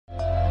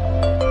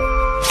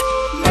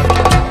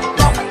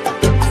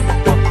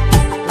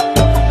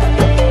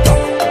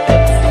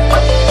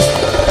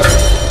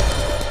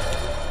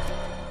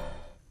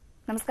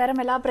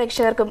നമസ്കാരം എല്ലാ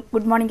പ്രേക്ഷകർക്കും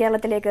ഗുഡ് മോർണിംഗ്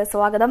കേരളത്തിലേക്ക്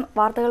സ്വാഗതം.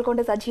 വാർത്തകൾ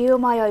കൊണ്ട്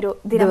സജീവമായ ഒരു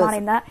ദിനമാണ്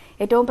ഇന്ന്.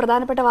 ഏറ്റവും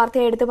പ്രധാനപ്പെട്ട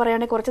വാർത്തയെ എടുത്തു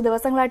പറയുകയാണെങ്കിൽ കുറച്ച്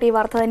ദിവസങ്ങളായിട്ട് ഈ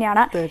വാർത്ത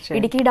തന്നെയാണ്.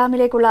 ഇടുക്കി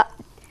ഡാമിലേക്കുള്ള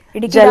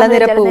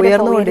ജലനിരപ്പ്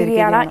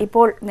ഉയരുകയാണ്.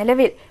 ഇപ്പോൾ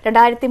നിലവിൽ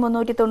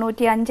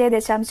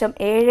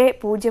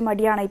 2395.70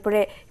 അടിയാണ്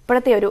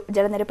ഇപ്പോഴത്തെ ഒരു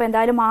ജലനിരപ്പ്.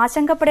 എന്തായാലും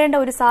ആശങ്കപ്പെടേണ്ട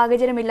ഒരു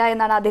സാഹചര്യമില്ല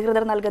എന്നാണ്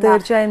അധികൃതർ നൽകുന്നത്.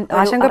 തീർച്ചയായും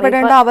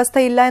ആശങ്കപ്പെടേണ്ട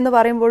അവസ്ഥയില്ല എന്ന്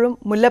പറയുമ്പോഴും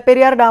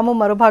മുല്ലപ്പെരിയാർ ഡാമും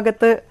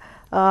മറുഭാഗത്ത്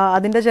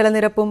അതിന്റെ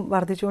ജലനിരപ്പും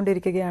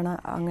വർദ്ധിച്ചുകൊണ്ടിരിക്കുകയാണ്.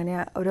 അങ്ങനെ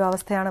ഒരു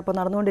അവസ്ഥയാണ് ഇപ്പോൾ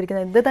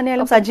നടന്നുകൊണ്ടിരിക്കുന്നത്. എന്ത്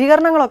തന്നെയാലും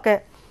സജ്ജീകരണങ്ങളൊക്കെ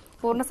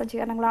പൂർണ്ണ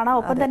സജ്ജീകരണങ്ങളാണ്.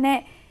 ഒപ്പം തന്നെ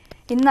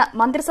ഇന്ന്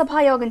മന്ത്രിസഭാ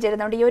യോഗം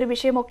ചേരുന്നുണ്ട്. ഈ ഒരു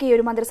വിഷയമൊക്കെ ഈ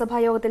ഒരു മന്ത്രിസഭാ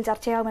യോഗത്തിൽ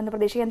ചർച്ചയാകുമെന്ന്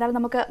പ്രതീക്ഷിക്കും. എന്തായാലും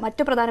നമുക്ക്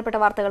മറ്റു പ്രധാനപ്പെട്ട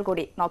വാർത്തകൾ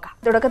കൂടി നോക്കാം.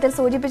 തുടക്കത്തിൽ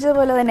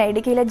സൂചിപ്പിച്ചതുപോലെ തന്നെ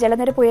ഇടുക്കിയിലെ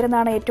ജലനിരപ്പ്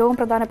ഉയരുന്നതാണ് ഏറ്റവും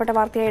പ്രധാനപ്പെട്ട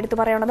വാർത്തയായി എടുത്തു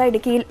പറയുന്നത്.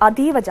 ഇടുക്കിയിൽ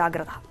അതീവ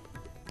ജാഗ്രത.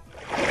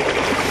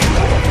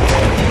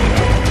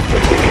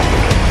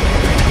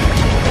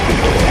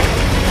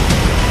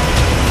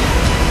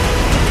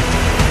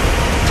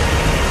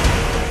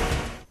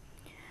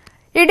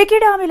 ഇടുക്കി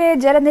ഡാമിലെ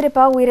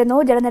ജലനിരപ്പ് ഉയരുന്നു.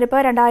 ജലനിരപ്പ്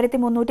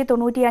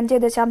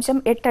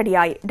 2395.8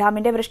 അടിയായി.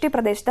 ഡാമിന്റെ വൃഷ്ടി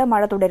പ്രദേശത്ത്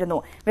മഴ തുടരുന്നു.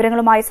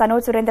 വിവരങ്ങളുമായി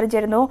സനോജ് സുരേന്ദ്രൻ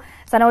ചേരുന്നു.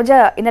 സനോജ്,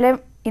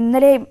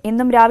 ഇന്നലെയും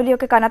ഇന്നും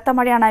രാവിലെയൊക്കെ കനത്ത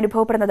മഴയാണ്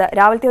അനുഭവപ്പെടുന്നത്.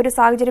 രാവിലത്തെ ഒരു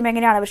സാഹചര്യം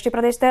എങ്ങനെയാണ്? വൃഷ്ടി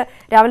പ്രദേശത്ത്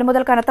രാവിലെ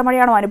മുതൽ കനത്ത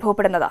മഴയാണോ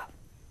അനുഭവപ്പെടുന്നത്?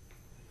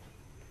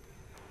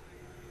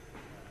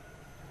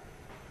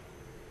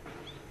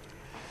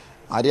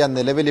 ആര്യ,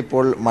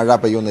 നിലവിലിപ്പോൾ മഴ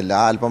പെയ്യുന്നില്ല.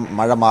 അല്പം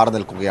മഴ മാറി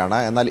നിൽക്കുകയാണ്.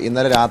 എന്നാൽ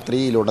ഇന്നലെ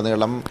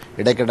രാത്രിയിലുടനീളം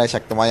ഇടയ്ക്കിടെ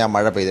ശക്തമായ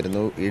മഴ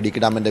പെയ്തിരുന്നു ഇടുക്കി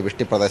ഡാമിൻ്റെ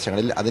വൃഷ്ടി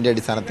പ്രദേശങ്ങളിൽ. അതിൻ്റെ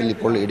അടിസ്ഥാനത്തിൽ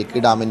ഇപ്പോൾ ഇടുക്കി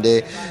ഡാമിൻ്റെ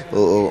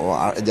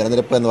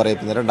ജലനിരപ്പ് എന്ന്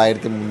പറയുന്നത്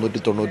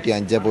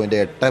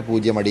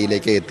 2395.80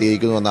 അടിയിലേക്ക്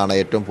എത്തിയിരിക്കുന്നുവെന്നാണ്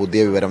ഏറ്റവും പുതിയ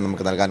വിവരം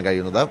നമുക്ക് നൽകാൻ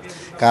കഴിയുന്നത്.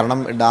 കാരണം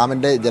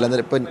ഡാമിൻ്റെ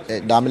ജലനിരപ്പ്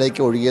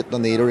ഡാമിലേക്ക്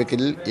ഒഴുകിയെത്തുന്ന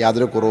നീരൊഴുക്കിൽ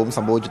യാതൊരു കുറവും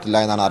സംഭവിച്ചിട്ടില്ല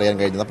എന്നാണ് അറിയാൻ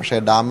കഴിയുന്നത്. പക്ഷേ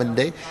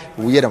ഡാമിൻ്റെ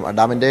ഉയരം,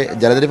 ഡാമിൻ്റെ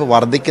ജലനിരപ്പ്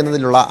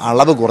വർദ്ധിക്കുന്നതിനുള്ള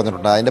അളവ്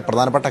കുറഞ്ഞിട്ടുണ്ട്. അതിൻ്റെ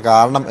പ്രധാനപ്പെട്ട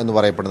കാരണം എന്ന്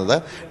പറയപ്പെടുന്നത്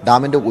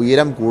ഡാമിൻ്റെ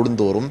ഉയരം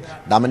കൂടുന്തോറും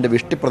ഡാമിൻ്റെ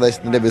വൃഷ്ടി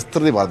പ്രദേശത്തിൻ്റെ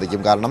വിസ്തൃതി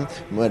വർദ്ധിക്കും. കാരണം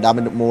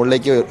ഡാമിൻ്റെ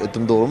മുകളിലേക്ക്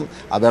എത്തും തോറും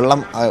ആ വെള്ളം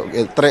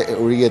എത്ര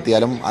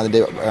ഒഴുകിയെത്തിയാലും അതിൻ്റെ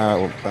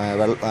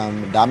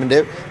ഡാമിൻ്റെ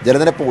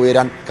ജലനിരപ്പ്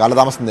ഉയരാൻ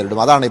കാലതാമസം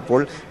നേരിടും. അതാണ്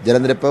ഇപ്പോൾ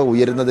ജലനിരപ്പ്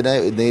ഉയരുന്നതിന്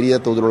നേരിയ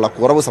തോതിലുള്ള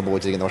കുറവ്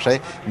സംഭവിച്ചിരിക്കുന്നത്. പക്ഷേ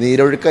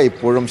നീരൊഴുക്ക്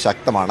ഇപ്പോഴും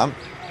ശക്തമാണ്.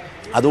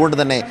 അതുകൊണ്ട്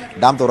തന്നെ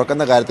ഡാം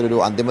തുറക്കുന്ന കാര്യത്തിലൊരു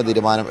അന്തിമ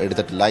തീരുമാനം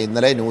എടുത്തിട്ടില്ല.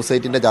 ഇന്നലെ ന്യൂസ്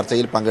 8ൻ്റെ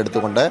ചർച്ചയിൽ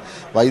പങ്കെടുത്തുകൊണ്ട്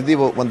വൈദ്യുതി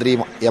മന്ത്രി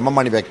എം എം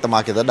മണി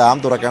വ്യക്തമാക്കിയത് ഡാം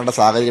തുറക്കേണ്ട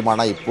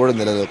സാഹചര്യമാണ് ഇപ്പോഴും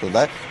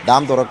നിലനിൽക്കുന്നത്.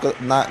 ഡാം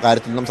തുറക്കുന്ന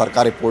കാര്യത്തിൽ നിന്നും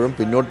സർക്കാർ ഇപ്പോഴും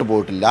പിന്നോട്ട്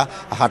പോയിട്ടില്ല.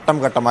 ഘട്ടം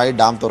ഘട്ടമായി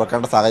ഡാം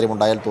തുറക്കേണ്ട സാഹചര്യം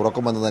ഉണ്ടായാൽ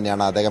തുറക്കുമെന്ന്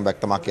തന്നെയാണ് അദ്ദേഹം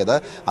വ്യക്തമാക്കിയത്.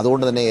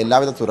 അതുകൊണ്ട് തന്നെ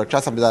എല്ലാവിധ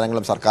സുരക്ഷാ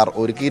സംവിധാനങ്ങളും സർക്കാർ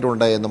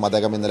ഒരുക്കിയിട്ടുണ്ട് എന്നും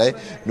അദ്ദേഹം ഇന്നലെ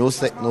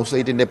ന്യൂസ്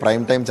 8ൻ്റെ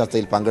പ്രൈം ടൈം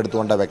ചർച്ചയിൽ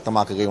പങ്കെടുത്തുകൊണ്ട്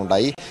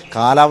വ്യക്തമാക്കുകയുണ്ടായി.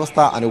 കാലാവസ്ഥ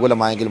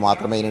അനുകൂലമായെങ്കിൽ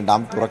മാത്രമേ ഇനി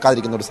ഡാം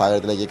തുറക്കാതിരിക്കുന്ന ഒരു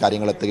സാഹചര്യത്തിലേക്ക്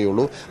കാര്യങ്ങൾ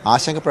എത്തുകയുള്ളൂ.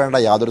 ആശങ്കപ്പെടേണ്ട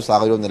യാതൊരു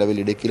സാഹചര്യവും നിലവിൽ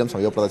ഇടുക്കിയിലും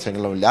സമീപ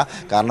പ്രദേശങ്ങളിലുമില്ല.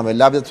 കാരണം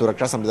എല്ലാവിധ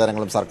സുരക്ഷാ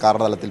സംവിധാനങ്ങളും സർക്കാർ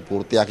തലത്തിൽ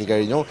പൂർത്തിയാക്കി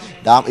കഴിഞ്ഞു.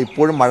 ഡാം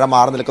ഇപ്പോഴും മഴ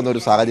മാറി നിൽക്കുന്ന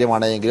ഒരു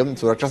സാഹചര്യമാണെങ്കിലും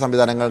സുരക്ഷാ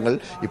സംവിധാനങ്ങൾ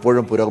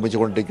ഇപ്പോഴും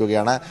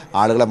പുരോഗമിച്ചുകൊണ്ടിരിക്കുകയാണ്.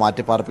 ആളുകളെ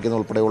മാറ്റിപ്പാർപ്പിക്കുന്ന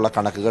ഉൾപ്പെടെയുള്ള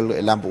കണക്കുകൾ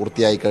എല്ലാം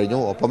പൂർത്തിയായി കഴിഞ്ഞു.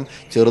 ഒപ്പം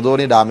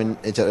ചെറുതോണി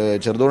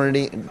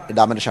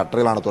ഡാമിൻ്റെ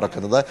ഷട്ടറുകളാണ്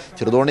തുറക്കുന്നത്.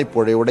 ചെറുതോണി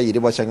പുഴയുടെ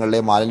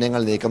ഇരുവശങ്ങളിലെ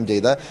മാലിന്യങ്ങൾ നീക്കം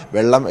ചെയ്ത്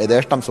വെള്ളം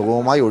യഥേഷ്ടം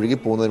സുഗമമായി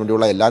ഒഴുകിപ്പോകുന്നതിന്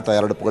വേണ്ടിയുള്ള എല്ലാ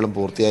തയ്യാറെടുപ്പുകളും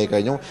പൂർത്തിയായി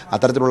കഴിഞ്ഞു.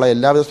 അത്തരത്തിലുള്ള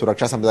എല്ലാവിധ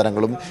സുരക്ഷാ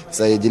സംവിധാനങ്ങളും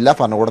ജില്ലാ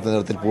ഭരണകൂടത്തിന്റെ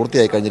നേതൃത്വത്തിൽ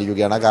പൂർത്തിയായി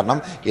കഴിഞ്ഞിരിക്കുകയാണ്. കാരണം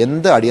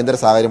എന്ത് അടിയന്തര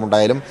സാഹചര്യം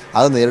ഉണ്ടായാലും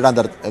അത്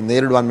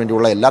നേരിടുവാൻ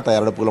വേണ്ടിയുള്ള എല്ലാ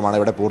തയ്യാറെടുപ്പുകളുമാണ്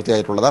ഇവിടെ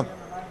പൂർത്തിയായിട്ടുള്ളത്.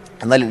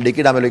 എന്നാൽ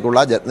ഇടുക്കി ഡാമിലേക്കുള്ള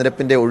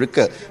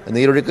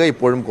നീരൊഴുക്ക്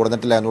ഇപ്പോഴും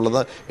കുറഞ്ഞിട്ടില്ല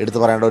എടുത്തു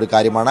പറയേണ്ട ഒരു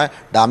കാര്യമാണ്.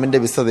 ഡാമിൻ്റെ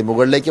വിസ്തൃതി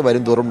മുകളിലേക്ക്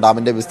വരും തോറും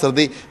ഡാമിൻ്റെ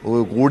വിസ്തൃതി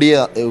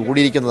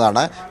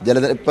കൂടിയിരിക്കുന്നതാണ്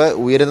ജലനിരപ്പ്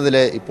ഉയരുന്നതിൽ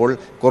ഇപ്പോൾ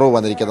കുറവ്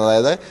വന്നിരിക്കുന്നത്.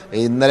 അതായത്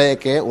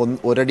ഇന്നലെയൊക്കെ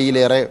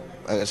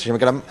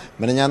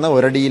മിനിഞ്ഞാന്ന്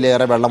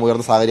ഒരടിയിലേറെ വെള്ളം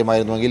ഉയർന്ന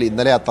സാഹചര്യമായിരുന്നുവെങ്കിൽ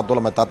ഇന്നലെ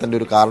അത്രത്തോളം എത്താത്തതിൻ്റെ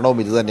ഒരു കാരണവും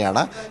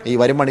ഇതുതന്നെയാണ്. ഈ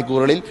വരും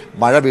മണിക്കൂറുകളിൽ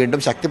മഴ വീണ്ടും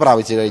ശക്തി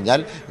പ്രാപിച്ചു കഴിഞ്ഞാൽ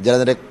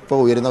ജലനിരപ്പ്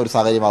ഉയരുന്ന ഒരു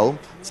സാഹചര്യമാവും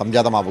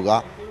സംജാതമാവുക.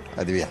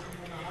 ദിവ്യ,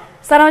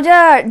 സനോജ്,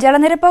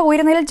 ജലനിരപ്പ്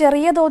ഉയരുന്നതിൽ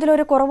ചെറിയ തോതിൽ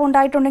ഒരു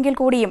കുറവുണ്ടായിട്ടുണ്ടെങ്കിൽ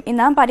കൂടിയും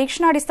ഇന്ന്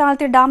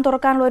പരീക്ഷണാടിസ്ഥാനത്തിൽ ഡാം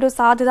തുറക്കാനുള്ള ഒരു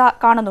സാധ്യത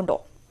കാണുന്നുണ്ടോ?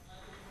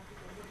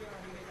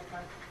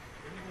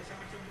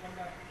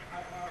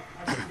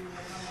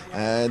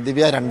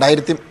 ദിവ്യ,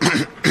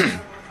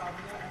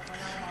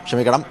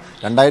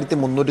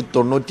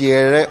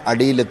 2397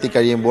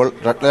 അടിയിലെത്തിക്കഴിയുമ്പോൾ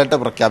റെഡ് അലർട്ട്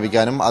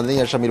പ്രഖ്യാപിക്കാനും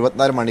അതിനുശേഷം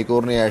 24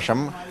 മണിക്കൂറിന് ശേഷം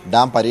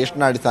ഡാം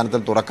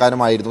പരീക്ഷണാടിസ്ഥാനത്തിൽ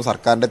തുറക്കാനുമായിരുന്നു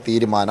സർക്കാരിൻ്റെ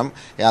തീരുമാനം.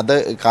 അത്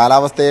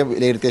കാലാവസ്ഥയെ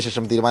വിലയിരുത്തിയ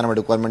ശേഷം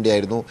തീരുമാനമെടുക്കുവാൻ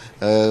വേണ്ടിയായിരുന്നു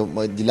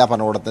ജില്ലാ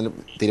ഭരണകൂടത്തിൽ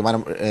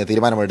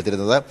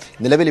തീരുമാനമെടുത്തിരുന്നത്.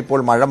 നിലവിൽ ഇപ്പോൾ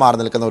മഴ മാറി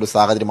നിൽക്കുന്ന ഒരു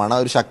സാഹചര്യമാണ്.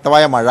 ഒരു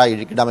ശക്തമായ മഴ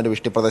ഇടുക്കി ഡാമിൻ്റെ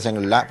വൃഷ്ടി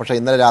പ്രദേശങ്ങളില്ല. പക്ഷേ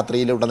ഇന്നലെ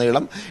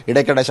രാത്രിയിലുടനീളം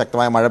ഇടയ്ക്കിടെ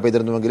ശക്തമായ മഴ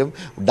പെയ്തിരുന്നുവെങ്കിലും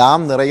ഡാം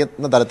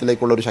നിറയുന്ന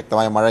തരത്തിലേക്കുള്ള ഒരു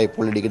ശക്തമായ മഴ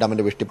ഇപ്പോൾ ഇടുക്കി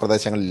ഡാമിൻ്റെ വൃഷ്ടി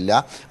പ്രദേശങ്ങളിലില്ല.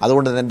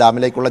 അതുകൊണ്ട് തന്നെ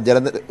ഡാമിലേക്കുള്ള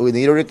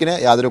നീരൊഴുക്കിന്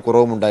യാതൊരു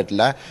കുറവും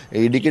ഉണ്ടായിട്ടില്ല.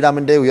 ഇടുക്കി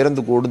ഡാമിൻ്റെ ഉയരം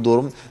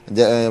കൂടുന്തോറും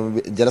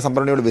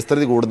ജലസംഭരണിയുടെ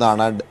വിസ്തൃതി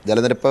കൂടുന്നതാണ്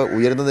ജലനിരപ്പ്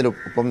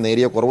ഉയരുന്നതിനൊപ്പം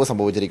നേരിയ കുറവ്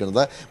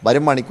സംഭവിച്ചിരിക്കുന്നത്.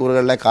 വരും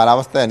മണിക്കൂറുകളിലെ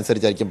കാലാവസ്ഥ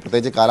അനുസരിച്ചായിരിക്കും.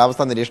 പ്രത്യേകിച്ച്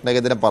കാലാവസ്ഥാ നിരീക്ഷണ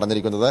കേന്ദ്രം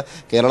പറഞ്ഞിരിക്കുന്നത്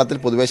കേരളത്തിൽ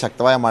പൊതുവെ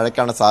ശക്തമായ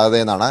മഴയ്ക്കാണ്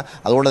സാധ്യതയെന്നാണ്.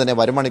 അതുകൊണ്ട് തന്നെ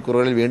വരും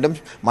മണിക്കൂറുകളിൽ വീണ്ടും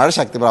മഴ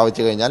ശക്തി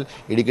പ്രാപിച്ചു കഴിഞ്ഞാൽ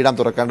ഇടുക്കി ഡാം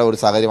തുറക്കേണ്ട ഒരു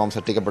സാഹചര്യമാണ്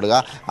സൃഷ്ടിക്കപ്പെടുക.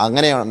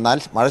 അങ്ങനെ എന്നാൽ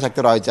മഴ ശക്തി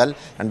പ്രാപിച്ചാൽ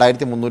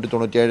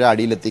 2397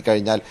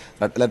 അടിയിലെത്തിക്കഴിഞ്ഞാൽ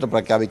റെഡ് അലർട്ട്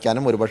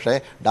പ്രഖ്യാപിക്കാനും ഒരുപക്ഷെ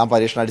ഡാം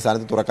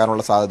പരീക്ഷണാടിസ്ഥാനത്തിൽ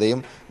തുറക്കാനുള്ള സാധ്യതയും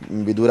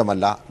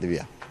വിദൂരമല്ല.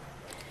 ദിവ്യ.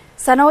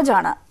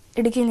 സനോജാണ്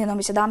ഇടുക്കിയിൽ നിന്നും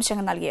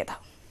വിശദാംശങ്ങൾ നൽകിയത്.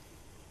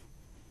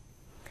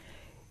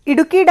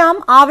 ഇടുക്കി ഡാം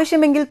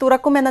ആവശ്യമെങ്കിൽ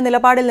തുറക്കുമെന്ന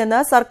നിലപാടിൽ നിന്ന്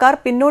സർക്കാർ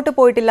പിന്നോട്ട്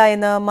പോയിട്ടില്ല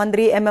എന്ന്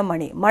മന്ത്രി എം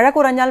മണി. മഴ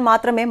കുറഞ്ഞാൽ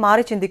മാത്രമേ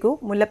മാറി ചിന്തിക്കൂ.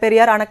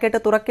 മുല്ലപ്പെരിയാർ അണക്കെട്ട്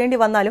തുറക്കേണ്ടി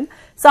വന്നാലും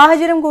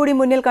സാഹചര്യം കൂടി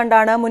മുന്നിൽ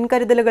കണ്ടാണ്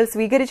മുൻകരുതലുകൾ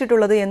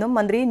സ്വീകരിച്ചിട്ടുള്ളത് എന്നും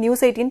മന്ത്രി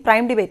ന്യൂസ് 18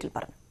 പ്രൈം ഡിബേറ്റിൽ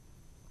പറഞ്ഞു.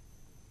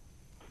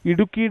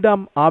 ഇടുക്കി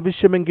ഡാം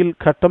ആവശ്യമെങ്കിൽ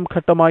ഘട്ടം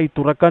ഘട്ടമായി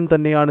തുറക്കാൻ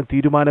തന്നെയാണ്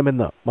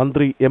തീരുമാനമെന്ന്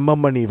മന്ത്രി എം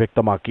മണി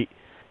വ്യക്തമാക്കി.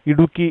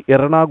 ഇടുക്കി,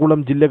 എറണാകുളം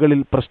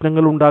ജില്ലകളിൽ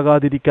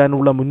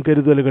പ്രശ്നങ്ങളുണ്ടാകാതിരിക്കാനുള്ള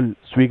മുൻകരുതലുകൾ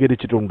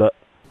സ്വീകരിച്ചിട്ടുണ്ട്.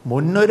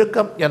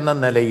 മുന്നൊരുക്കം എന്ന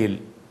നിലയിൽ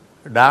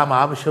ഡാം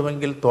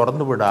ആവശ്യമെങ്കിൽ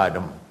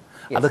തുറന്നുവിടാനും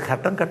അത്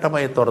ഘട്ടം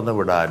ഘട്ടമായി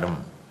തുറന്നുവിടാനും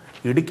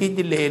ഇടുക്കി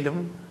ജില്ലയിലും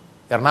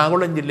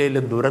എറണാകുളം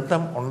ജില്ലയിലും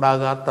ദുരന്തം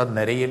ഉണ്ടാകാത്ത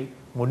നിലയിൽ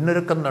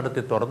മുന്നൊരുക്കം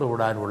നടത്തി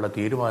തുറന്നുവിടാനുള്ള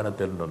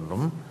തീരുമാനത്തിൽ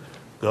നിന്നും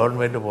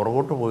ഗവൺമെൻറ്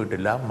പുറകോട്ട്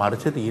പോയിട്ടില്ല.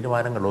 മറിച്ച്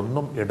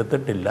തീരുമാനങ്ങളൊന്നും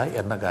എടുത്തിട്ടില്ല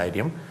എന്ന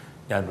കാര്യം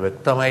ഞാൻ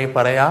വ്യക്തമായി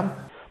പറയാം.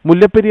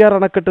 മുല്ലപ്പെരിയാർ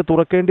അണക്കെട്ട്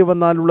തുറക്കേണ്ടി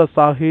വന്നാലുള്ള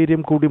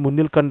സാഹചര്യം കൂടി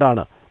മുന്നിൽ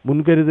കണ്ടാണ്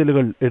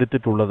മുൻകരുതലുകൾ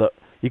എടുത്തിട്ടുള്ളത്.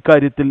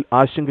 ഇക്കാര്യത്തിൽ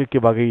ആശങ്കയ്ക്ക്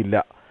വകയില്ല.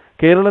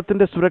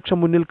 കേരളത്തിന്റെ സുരക്ഷ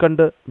മുന്നിൽ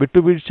കണ്ട്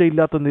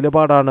വിട്ടുവീഴ്ചയില്ലാത്ത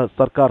നിലപാടാണ്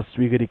സർക്കാർ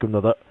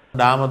സ്വീകരിക്കുന്നത്.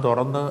 ഡാം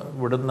തുറന്ന്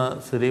വിടുന്ന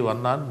സ്ഥിതി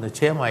വന്നാൽ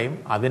നിശ്ചയമായും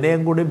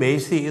അതിനെയും കൂടി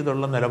ബേസ്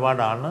ചെയ്തുള്ള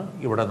നിലപാടാണ്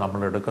ഇവിടെ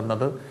നമ്മൾ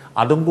എടുക്കുന്നത്.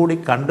 അതും കൂടി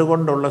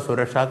കണ്ടുകൊണ്ടുള്ള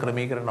സുരക്ഷാ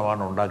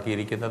ക്രമീകരണമാണ്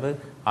ഉണ്ടാക്കിയിരിക്കുന്നത്.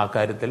 ആ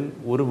കാര്യത്തിൽ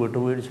ഒരു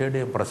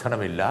വിട്ടുവീഴ്ചയുടെയും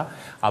പ്രശ്നമില്ല.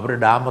 അവർ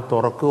ഡാം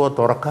തുറക്കുകയോ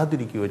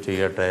തുറക്കാതിരിക്കുകയോ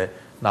ചെയ്യട്ടെ.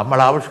 നമ്മൾ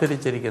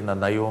ആവിഷ്കരിച്ചിരിക്കുന്ന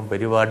നയവും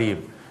പരിപാടിയും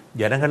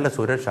ജനങ്ങളുടെ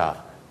സുരക്ഷ,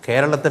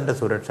 കേരളത്തിൻ്റെ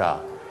സുരക്ഷ,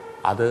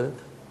 അത്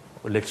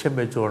ലക്ഷ്യം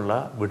വെച്ചുള്ള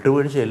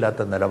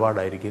വിട്ടുവീഴ്ചയില്ലാത്ത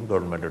നിലപാടായിരിക്കും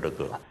ഗവൺമെൻറ്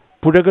എടുക്കുക.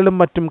 പുഴകളും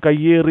മറ്റും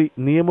കയ്യേറി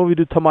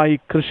നിയമവിരുദ്ധമായി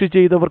കൃഷി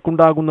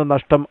ചെയ്തവർക്കുണ്ടാകുന്ന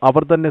നഷ്ടം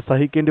അവർ തന്നെ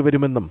സഹിക്കേണ്ടി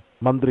വരുമെന്നും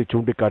മന്ത്രി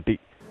ചൂണ്ടിക്കാട്ടി.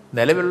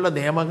 നിലവിലുള്ള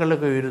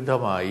നിയമങ്ങൾക്ക്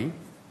വിരുദ്ധമായി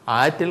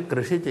ആറ്റിൽ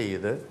കൃഷി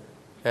ചെയ്ത്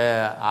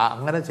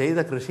അങ്ങനെ ചെയ്ത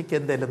കൃഷിക്ക്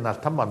എന്തെങ്കിലും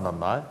നഷ്ടം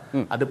വന്നെന്നാൽ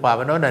അതിപ്പോൾ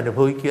അവനവൻ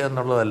അനുഭവിക്കുക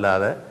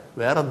എന്നുള്ളതല്ലാതെ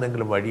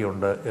വേറെന്തെങ്കിലും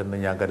വഴിയുണ്ട് എന്ന്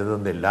ഞാൻ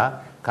കരുതുന്നില്ല.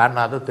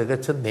 കാരണം അത്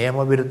തികച്ചും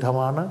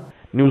നിയമവിരുദ്ധമാണ്.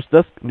 News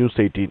desk, news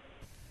 18.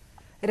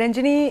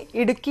 Ranjini,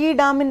 Idukki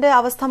ഡാമിന്റെ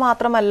അവസ്ഥ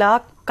മാത്രമല്ല,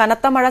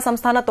 കനത്ത മഴ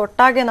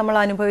സംസ്ഥാനത്തൊട്ടാകെ നമ്മൾ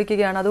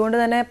അനുഭവിക്കുകയാണ്. അതുകൊണ്ട്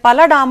തന്നെ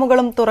പല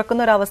ഡാമുകളും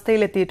തുറക്കുന്ന ഒരു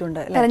അവസ്ഥയിൽ എത്തിയിട്ടുണ്ട്.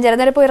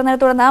 ജലനിരപ്പ് ഉയർന്നതിനെ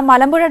തുടർന്ന്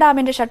മലമ്പുഴ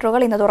ഡാമിന്റെ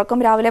ഷട്ടറുകൾ ഇന്ന് തുറക്കും.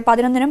 രാവിലെ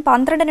 11നും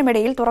 12നും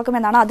ഇടയിൽ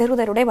തുറക്കുമെന്നാണ്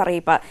അധികൃതരുടെ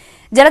അറിയിപ്പ്.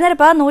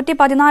 ജലനിരപ്പ്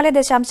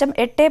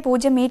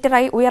 114.80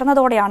 മീറ്ററായി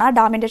ഉയർന്നതോടെയാണ്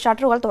ഡാമിന്റെ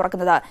ഷട്ടറുകൾ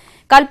തുറക്കുന്നത്.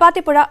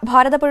 കൽപ്പാത്തിപ്പുഴ,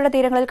 ഭാരതപ്പുഴയുടെ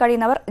തീരങ്ങളിൽ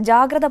കഴിയുന്നവർ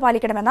ജാഗ്രത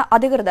പാലിക്കണമെന്ന്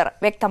അധികൃതർ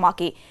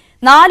വ്യക്തമാക്കി.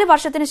 4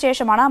 വർഷത്തിനു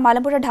ശേഷമാണ്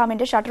മലമ്പുഴ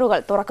ഡാമിന്റെ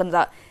ഷട്ടറുകൾ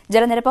തുറക്കുന്നത്.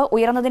 ജലനിരപ്പ്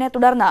ഉയർന്നതിനെ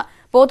തുടർന്ന്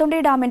പോത്തുണ്ടി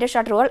ഡാമിന്റെ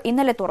ഷട്ടറുകൾ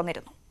ഇന്നലെ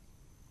തുറന്നിരുന്നു.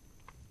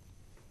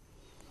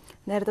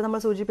 നേരത്തെ നമ്മൾ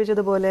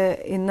സൂചിപ്പിച്ചതുപോലെ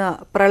ഇന്ന്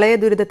പ്രളയ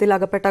ദുരിതത്തിൽ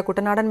അകപ്പെട്ട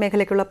കുട്ടനാടൻ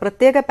മേഖലയ്ക്കുള്ള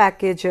പ്രത്യേക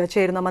പാക്കേജ്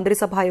ചേരുന്ന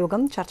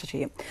മന്ത്രിസഭായോഗം ചർച്ച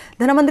ചെയ്യും.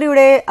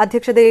 ധനമന്ത്രിയുടെ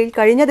അധ്യക്ഷതയിൽ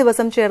കഴിഞ്ഞ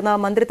ദിവസം ചേർന്ന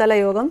മന്ത്രിതല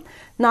യോഗം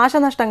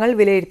നാശനഷ്ടങ്ങൾ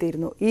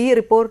വിലയിരുത്തിയിരുന്നു. ഈ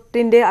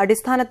റിപ്പോർട്ടിന്റെ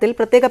അടിസ്ഥാനത്തിൽ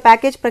പ്രത്യേക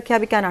പാക്കേജ്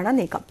പ്രഖ്യാപിക്കാനാണ്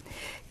നീക്കം.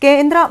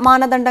 കേന്ദ്ര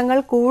മാനദണ്ഡങ്ങൾ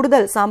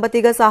കൂടുതൽ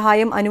സാമ്പത്തിക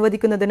സഹായം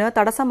അനുവദിക്കുന്നതിന്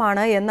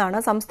തടസ്സമാണ് എന്നാണ്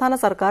സംസ്ഥാന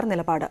സർക്കാർ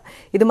നിലപാട്.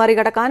 ഇത്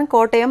മറികടക്കാൻ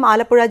കോട്ടയം,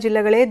 ആലപ്പുഴ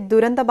ജില്ലകളെ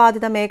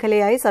ദുരന്തബാധിത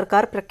മേഖലയായി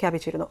സർക്കാർ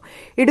പ്രഖ്യാപിച്ചിരുന്നു.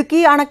 ഇടുക്കി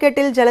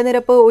അണക്കെട്ടിൽ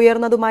ജലനിരപ്പ്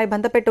ഉയർന്നതുമായി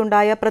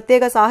ബന്ധപ്പെട്ടുണ്ടായ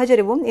പ്രത്യേക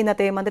സാഹചര്യവും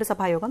ഇന്നത്തെ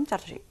മന്ത്രിസഭായോഗം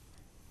ചർച്ച ചെയ്യും.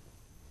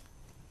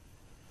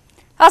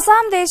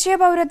 അസാം ദേശീയ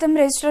പൌരത്വം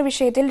രജിസ്റ്റർ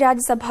വിഷയത്തിൽ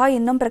രാജ്യസഭ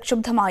ഇന്നും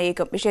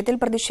പ്രക്ഷുബ്ധമായേക്കും. വിഷയത്തിൽ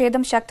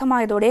പ്രതിഷേധം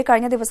ശക്തമായതോടെ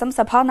കഴിഞ്ഞ ദിവസം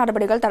സഭാ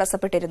നടപടികൾ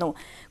തടസ്സപ്പെട്ടിരുന്നു.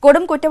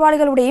 കൊടും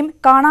കുറ്റവാളികളുടെയും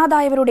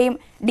കാണാതായവരുടെയും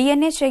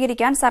DNA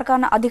ശേഖരിക്കാൻ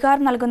സർക്കാരിന്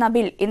അധികാരം നൽകുന്ന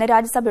ബിൽ ഇന്ന്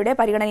രാജ്യസഭയുടെ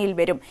പരിഗണനയിൽ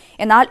വരും.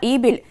 എന്നാൽ ഈ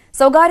ബിൽ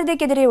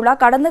സ്വകാര്യതയ്ക്കെതിരെയുള്ള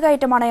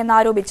കടന്നുകയറ്റമാണ്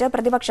എന്നാരോപിച്ച്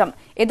പ്രതിപക്ഷം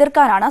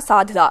എതിർക്കാനാണ്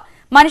സാധ്യത.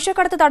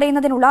 മനുഷ്യക്കടത്ത്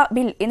തടയുന്നതിനുള്ള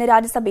ബിൽ ഇന്ന്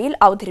രാജ്യസഭയിൽ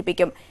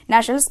അവതരിപ്പിക്കും.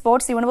 നാഷണൽ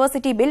സ്പോർട്സ്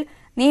യൂണിവേഴ്സിറ്റി ബിൽ,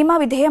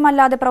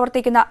 നിയമവിധേയമല്ലാതെ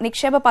പ്രവർത്തിക്കുന്ന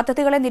നിക്ഷേപ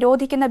പദ്ധതികളെ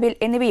നിരോധിക്കുന്ന ബിൽ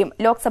എന്നിവയും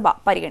ലോക്സഭ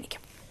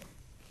പരിഗണിക്കും.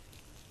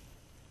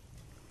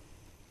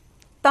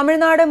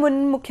 തമിഴ്നാട് മുൻ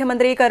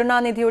മുഖ്യമന്ത്രി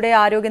കരുണാനിധിയുടെ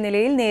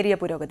ആരോഗ്യനിലയിൽ നേരിയ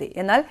പുരോഗതി.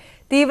 എന്നാൽ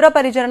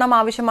തീവ്രപരിചരണം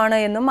ആവശ്യമാണ്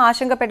എന്നും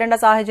ആശങ്കപ്പെടേണ്ട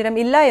സാഹചര്യം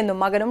ഇല്ല എന്നും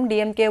മകനും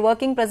DMK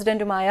വർക്കിംഗ്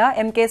പ്രസിഡന്റുമായ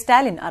MK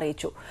സ്റ്റാലിൻ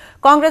അറിയിച്ചു.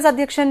 കോൺഗ്രസ്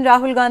അധ്യക്ഷൻ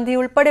രാഹുൽ ഗാന്ധി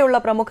ഉൾപ്പെടെയുള്ള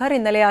പ്രമുഖർ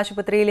ഇന്നലെ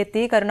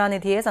ആശുപത്രിയിലെത്തി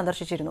കരുണാനിധിയെ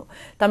സന്ദർശിച്ചിരുന്നു.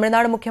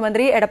 തമിഴ്നാട്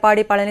മുഖ്യമന്ത്രി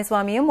എടപ്പാടി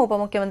പളനിസ്വാമിയും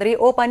ഉപമുഖ്യമന്ത്രി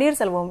O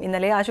പനീർസെൽവവും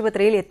ഇന്നലെ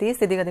ആശുപത്രിയിൽ എത്തി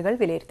സ്ഥിതിഗതികൾ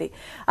വിലയിരുത്തി.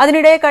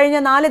 അതിനിടെ കഴിഞ്ഞ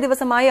 4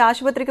 ദിവസമായി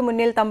ആശുപത്രിക്ക്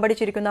മുന്നിൽ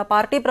തമ്പടിച്ചിരിക്കുന്ന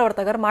പാർട്ടി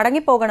പ്രവർത്തകർ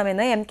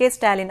മടങ്ങിപ്പോകണമെന്ന് MK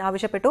സ്റ്റാലിൻ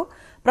ആവശ്യപ്പെട്ടു.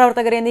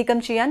 പ്രവർത്തകരെ നീക്കം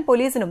ചെയ്യാൻ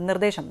പോലീസിനും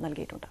നിർദ്ദേശം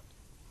നൽകിയിട്ടുണ്ട്.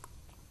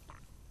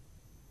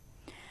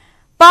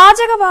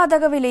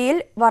 പാചകവാതക വിലയിൽ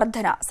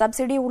വർധന.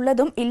 സബ്സിഡി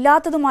ഉള്ളതും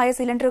ഇല്ലാത്തതുമായ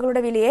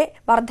സിലിണ്ടറുകളുടെ വിലയെ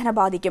വർധന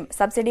ബാധിക്കും.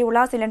 സബ്സിഡി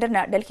ഉള്ള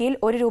സിലിണ്ടറിന് ഡൽഹിയിൽ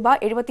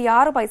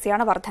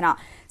 ₹1.76 വർധന.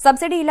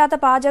 സബ്സിഡി ഇല്ലാത്ത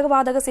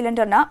പാചകവാതക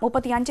സിലിണ്ടറിന്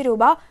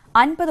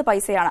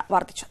 ₹35.50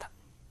 വർദ്ധിച്ചത്.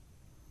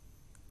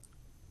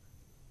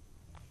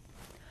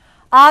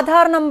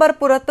 ആധാർ നമ്പർ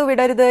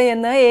പുറത്തുവിടരുത്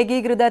എന്ന്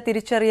ഏകീകൃത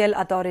തിരിച്ചറിയൽ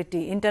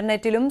അതോറിറ്റി.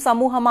 ഇന്റർനെറ്റിലും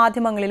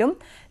സമൂഹമാധ്യമങ്ങളിലും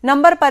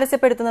നമ്പർ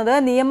പരസ്യപ്പെടുത്തുന്നത്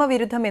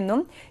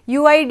നിയമവിരുദ്ധമെന്നും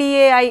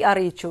UIDAI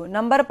അറിയിച്ചു.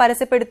 നമ്പർ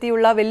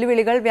പരസ്യപ്പെടുത്തിയുള്ള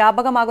വെല്ലുവിളികൾ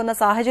വ്യാപകമാകുന്ന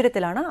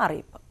സാഹചര്യത്തിലാണ്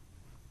അറിയിപ്പ്.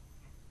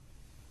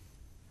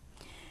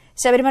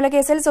 ശബരിമല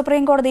കേസിൽ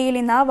സുപ്രീംകോടതിയിൽ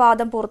ഇന്ന്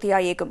വാദം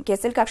പൂർത്തിയായേക്കും.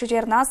 കേസിൽ കക്ഷി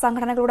ചേർന്ന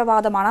സംഘടനകളുടെ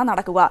വാദമാണ്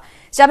നടക്കുക.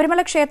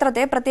 ശബരിമല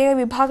ക്ഷേത്രത്തെ പ്രത്യേക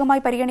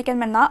വിഭാഗമായി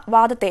പരിഗണിക്കണമെന്ന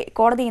വാദത്തെ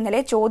കോടതി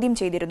ഇന്നലെ ചോദ്യം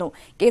ചെയ്തിരുന്നു.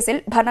 കേസിൽ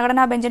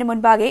ഭരണഘടനാ ബെഞ്ചിന്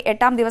മുൻപാകെ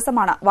 8ാം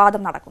ദിവസമാണ്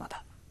വാദം നടക്കുന്നത്.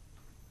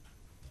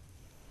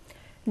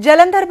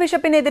 ജലന്ധർ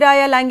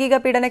ബിഷപ്പിനെതിരായ ലൈംഗിക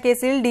പീഡന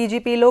കേസിൽ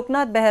DGP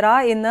ലോക്നാഥ് ബെഹ്റ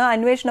ഇന്ന്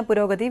അന്വേഷണ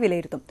പുരോഗതി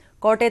വിലയിരുത്തും.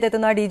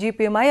 കോട്ടയത്തെത്തുന്ന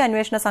DGPയുമായി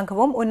അന്വേഷണ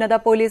സംഘവും ഉന്നത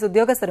പോലീസ്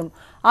ഉദ്യോഗസ്ഥരും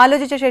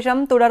ആലോചിച്ച ശേഷം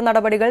തുടർ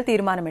നടപടികൾ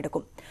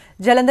തീരുമാനമെടുക്കും.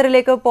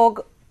 ജലന്ധറിലേക്ക്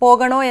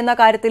പോകണോ എന്ന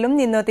കാര്യത്തിലും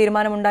ഇന്ന്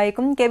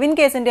തീരുമാനമുണ്ടായേക്കും. കെവിൻ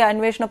കേസിന്റെ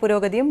അന്വേഷണ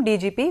പുരോഗതിയും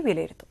DGP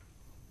വിലയിരുത്തും.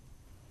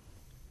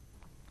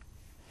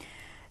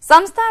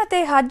 സംസ്ഥാനത്തെ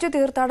ഹജ്ജ്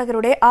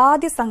തീർത്ഥാടകരുടെ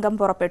ആദ്യ സംഘം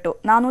പുറപ്പെട്ടു.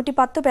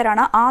 410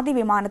 പേരാണ് ആദ്യ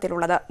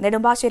വിമാനത്തിലുള്ളത്.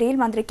 നെടുമ്പാശ്ശേരിയിൽ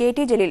മന്ത്രി KT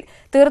ജലീൽ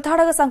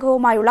തീർത്ഥാടക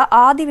സംഘവുമായുള്ള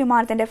ആദ്യ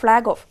വിമാനത്തിന്റെ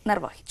ഫ്ളാഗ് ഓഫ്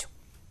നിർവഹിച്ചു.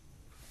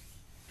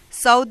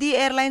 സൗദി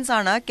എയർലൈൻസ്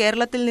ആണ്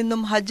കേരളത്തിൽ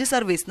നിന്നും ഹജ്ജ്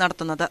സർവീസ്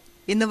നടത്തുന്നത്.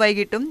 ഇന്ന്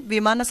വൈകിട്ടും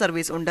വിമാന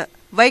സർവീസ് ഉണ്ട്.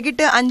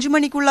 വൈകിട്ട് 5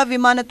 മണിക്കുള്ള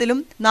വിമാനത്തിലും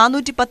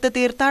 410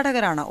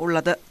 തീർത്ഥാടകരാണ്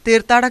ഉള്ളത്.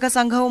 തീർത്ഥാടക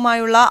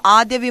സംഘവുമായുള്ള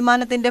ആദ്യ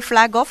വിമാനത്തിന്റെ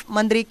ഫ്ളാഗ് ഓഫ്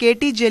മന്ത്രി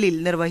KT ജലീൽ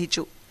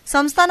നിർവഹിച്ചു.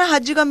 സംസ്ഥാന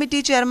ഹജ്ജ് കമ്മിറ്റി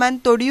ചെയർമാൻ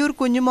തൊടിയൂർ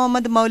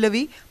കുഞ്ഞുമുഹമ്മദ്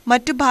മൌലവി,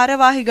 മറ്റു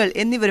ഭാരവാഹികൾ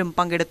എന്നിവരും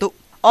പങ്കെടുത്തു.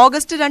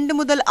 ഓഗസ്റ്റ് 2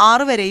 മുതൽ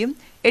 6 വരെയും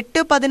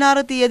 8,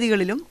 16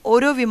 തീയതികളിലും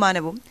ഓരോ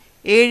വിമാനവും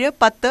 7,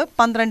 10,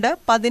 12,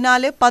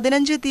 14,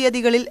 15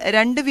 തീയതികളിൽ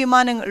 2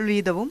 വിമാനങ്ങൾ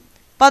വീതവും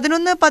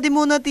 11,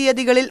 13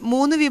 തീയതികളിൽ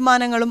 3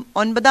 വിമാനങ്ങളും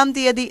 9ാം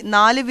തീയതി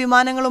 4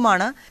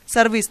 വിമാനങ്ങളുമാണ്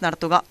സർവീസ്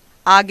നടത്തുക.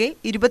 ആകെ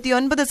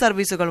 29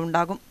 സർവീസുകൾ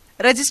ഉണ്ടാകും.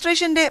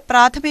 രജിസ്ട്രേഷന്റെ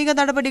പ്രാഥമിക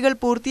നടപടികൾ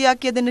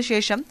പൂർത്തിയാക്കിയതിനു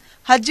ശേഷം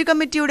ഹജ്ജ്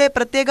കമ്മിറ്റിയുടെ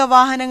പ്രത്യേക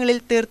വാഹനങ്ങളിൽ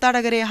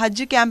തീർത്ഥാടകരെ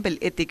ഹജ്ജ് ക്യാമ്പിൽ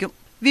എത്തിക്കും.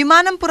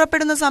 വിമാനം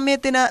പുറപ്പെടുന്ന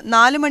സമയത്തിന്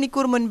 4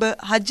 മണിക്കൂർ മുൻപ്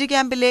ഹജ്ജ്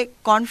ക്യാമ്പിലെ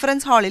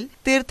കോൺഫറൻസ് ഹാളിൽ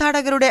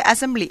തീർത്ഥാടകരുടെ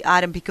അസംബ്ലി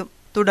ആരംഭിക്കും.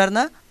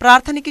 തുടർന്ന്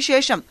പ്രാർത്ഥനയ്ക്ക്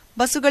ശേഷം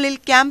ബസ്സുകളിൽ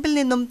ക്യാമ്പിൽ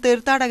നിന്നും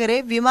തീർത്ഥാടകരെ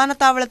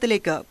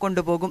വിമാനത്താവളത്തിലേക്ക്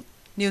കൊണ്ടുപോകും.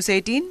 ന്യൂസ്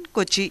 18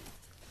 കൊച്ചി.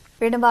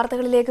 വീണ്ടും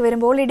വാർത്തകളിലേക്ക്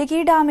വരുമ്പോൾ ഇടുക്കി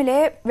ഡാമിലെ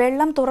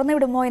വെള്ളം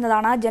തുറന്നുവിടുമോ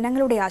എന്നതാണ്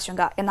ജനങ്ങളുടെ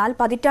ആശങ്ക. എന്നാൽ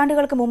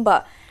പതിറ്റാണ്ടുകൾക്ക് മുമ്പ്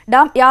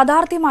ഡാം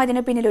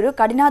യാഥാർത്ഥ്യമായതിന് പിന്നിലൊരു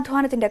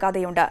കഠിനാധ്വാനത്തിന്റെ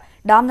കഥയുണ്ട്.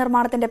 ഡാം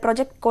നിർമ്മാണത്തിന്റെ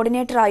പ്രൊജക്ട്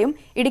കോർഡിനേറ്ററായും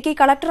ഇടുക്കി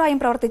കളക്ടറായും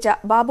പ്രവർത്തിച്ച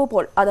ബാബു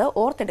പോൾ അത്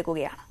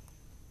ഓർത്തെടുക്കുകയാണ്.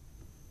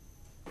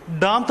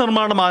 ഡാം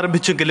നിർമ്മാണം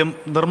ആരംഭിച്ചെങ്കിലും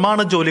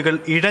നിർമ്മാണ ജോലികൾ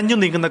ഇഴഞ്ഞു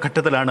നീങ്ങുന്ന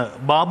ഘട്ടത്തിലാണ്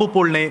ബാബു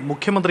പോളിനെ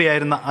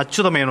മുഖ്യമന്ത്രിയായിരുന്ന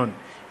അച്യുതമേനോൻ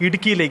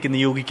ഇടുക്കിയിലേക്ക്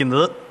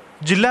നിയോഗിക്കുന്നത്.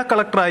 ജില്ലാ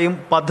കളക്ടറായും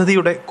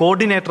പദ്ധതിയുടെ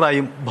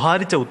കോർഡിനേറ്ററായും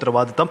ഭാരിച്ച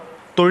ഉത്തരവാദിത്തം.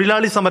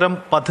 തൊഴിലാളി സമരം,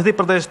 പദ്ധതി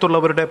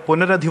പ്രദേശത്തുള്ളവരുടെ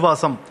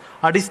പുനരധിവാസം,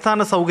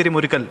 അടിസ്ഥാന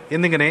സൗകര്യമൊരുക്കൽ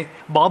എന്നിങ്ങനെ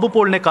ബാബു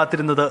പോളിനെ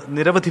കാത്തിരുന്നത്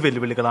നിരവധി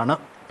വെല്ലുവിളികളാണ്.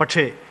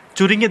 പക്ഷേ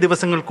ചുരുങ്ങിയ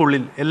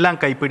ദിവസങ്ങൾക്കുള്ളിൽ എല്ലാം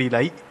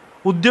കൈപ്പിടിയിലായി.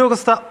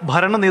 ഉദ്യോഗസ്ഥ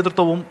ഭരണ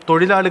നേതൃത്വവും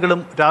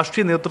തൊഴിലാളികളും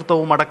രാഷ്ട്രീയ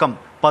നേതൃത്വവും അടക്കം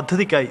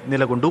പദ്ധതിക്കായി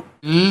നിലകൊണ്ടു.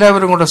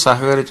 എല്ലാവരും കൂടെ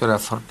സഹകരിച്ചൊരു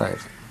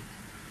എഫർട്ടായിരുന്നു.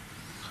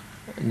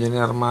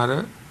 എഞ്ചിനീയർമാർ,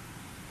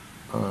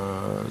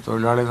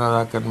 തൊഴിലാളി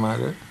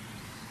നേതാക്കന്മാർ,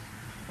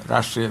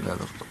 രാഷ്ട്രീയ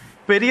നേതൃത്വം.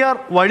 പെരിയാർ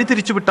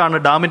വഴിതിരിച്ചുവിട്ടാണ്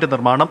ഡാമിന്റെ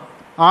നിർമ്മാണം.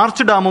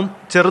 ആർച്ച് ഡാമും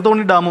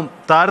ചെറുതോണി ഡാമും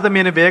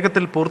താരതമ്യേന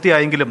വേഗത്തിൽ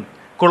പൂർത്തിയായെങ്കിലും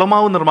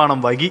കുളമാവ് നിർമ്മാണം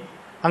വൈകി.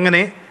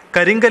 അങ്ങനെ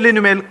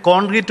കരിങ്കല്ലിനുമേൽ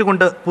കോൺക്രീറ്റ്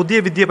കൊണ്ട് പുതിയ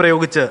വിദ്യ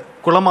പ്രയോഗിച്ച്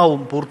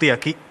കുളമാവും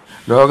പൂർത്തിയാക്കി.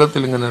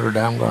 ലോകത്തിൽ ഇങ്ങനെ ഒരു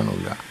ഡാം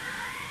കാണില്ല.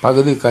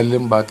 പകുതി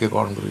കല്ലും ബാക്കി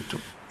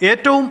കോൺക്രീറ്റും.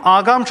 ഏറ്റവും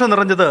ആകാംക്ഷ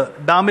നിറഞ്ഞത്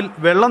ഡാമിൽ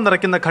വെള്ളം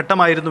നിറയ്ക്കുന്ന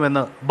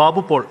ഘട്ടമായിരുന്നുവെന്ന്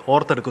ബാബു പോൾ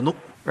ഓർത്തെടുക്കുന്നു.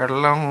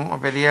 വെള്ളം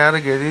പെരിയാർ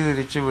ഗതി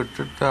തിരിച്ച്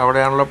വിട്ടിട്ട്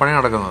അവിടെയാണല്ലോ പണി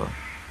നടക്കുന്നത്.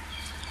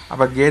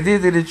 അപ്പം ഗതി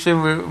തിരിച്ച്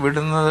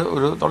വിടുന്നത്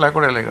ഒരു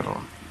തൊള്ളേക്കൂടയിലേക്ക്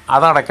ഇടണം.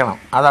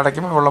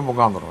 അതടയ്ക്കുമ്പോൾ വെള്ളം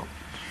പൊങ്ങാൻ തുടങ്ങും.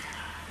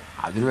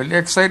 അതിൽ വലിയ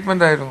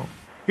എക്സൈറ്റ്മെന്റ് ആയിരുന്നു.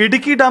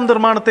 ഇടുക്കി ഡാം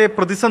നിർമ്മാണത്തെ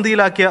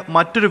പ്രതിസന്ധിയിലാക്കിയ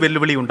മറ്റൊരു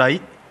വെല്ലുവിളി ഉണ്ടായി.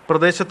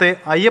 പ്രദേശത്തെ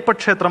അയ്യപ്പ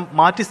ക്ഷേത്രം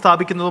മാറ്റി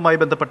സ്ഥാപിക്കുന്നതുമായി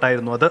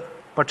ബന്ധപ്പെട്ടായിരുന്നു അത്.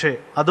 പക്ഷേ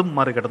അതും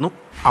മറികടന്നു.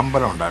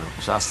 അമ്പലം ഉണ്ടായിരുന്നു,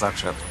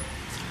 ശാസ്താക്ഷേത്രം.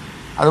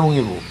 അത്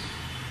മുങ്ങിപ്പോവും.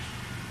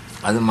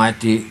 അത്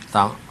മാറ്റി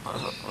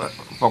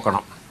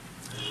പൊക്കണം.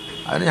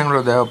 അതിന്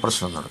ഞങ്ങളൊരു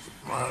ദേവപ്രശ്നം നടത്തി.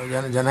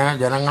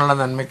 ജനങ്ങളുടെ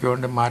നന്മയ്ക്ക്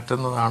വേണ്ടി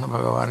മാറ്റുന്നതാണ്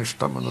ഭഗവാൻ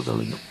ഇഷ്ടം എന്ന്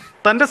തെളിഞ്ഞു.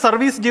 തന്റെ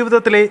സർവീസ്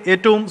ജീവിതത്തിലെ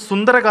ഏറ്റവും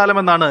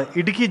സുന്ദരകാലമെന്നാണ്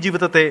ഇടുക്കി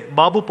ജീവിതത്തെ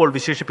ബാബു പോൾ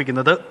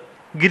വിശേഷിപ്പിക്കുന്നത്.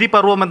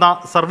 ഗിരിപർവം എന്ന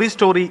സർവീസ്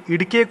സ്റ്റോറി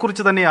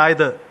ഇടുക്കിയെക്കുറിച്ച് തന്നെ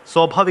ആയത്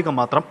സ്വാഭാവികം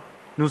മാത്രം.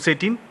 ന്യൂസ്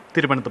 18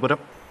 തിരുവനന്തപുരം.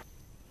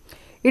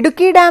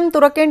 ഇടുക്കി ഡാം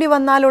തുറക്കേണ്ടി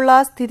വന്നാലുള്ള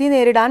സ്ഥിതി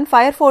നേരിടാൻ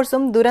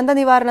ഫയർഫോഴ്സും ദുരന്ത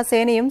നിവാരണ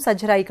സേനയും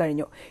സജ്ജരായി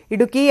കഴിഞ്ഞു.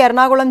 ഇടുക്കി,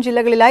 എറണാകുളം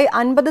ജില്ലകളിലായി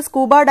 50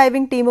 സ്കൂബ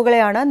ഡൈവിംഗ്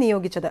ടീമുകളെയാണ്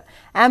നിയോഗിച്ചത്.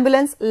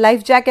 Ambulance,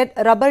 life jacket,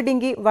 rubber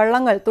dinghy,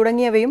 വള്ളങ്ങൾ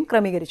തുടങ്ങിയവയും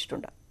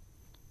ക്രമീകരിച്ചിട്ടുണ്ട്.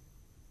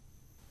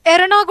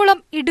 എറണാകുളം,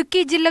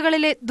 ഇടുക്കി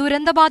ജില്ലകളിലെ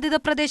ദുരന്തബാധിത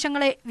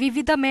പ്രദേശങ്ങളെ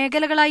വിവിധ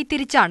മേഖലകളായി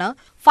തിരിച്ചാണ്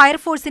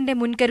ഫയർഫോഴ്സിന്റെ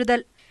മുൻകരുതൽ.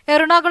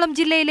 എറണാകുളം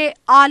ജില്ലയിലെ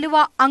ആലുവ,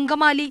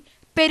 അങ്കമാലി,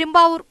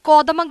 പെരുമ്പാവൂർ,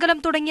 കോതമംഗലം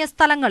തുടങ്ങിയ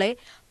സ്ഥലങ്ങളെ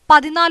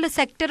 14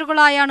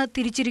 സെക്ടറുകളായാണ്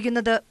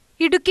തിരിച്ചിരിക്കുന്നത്.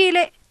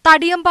 ഇടുക്കിയിലെ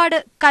തടിയമ്പാട്,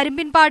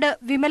 കരിമ്പിൻപാട്,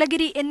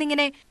 വിമലഗിരി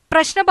എന്നിങ്ങനെ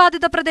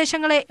പ്രശ്നബാധിത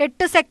പ്രദേശങ്ങളെ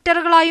 8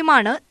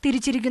 സെക്ടറുകളായുമാണ്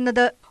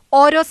തിരിച്ചിരിക്കുന്നത്.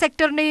 ഓരോ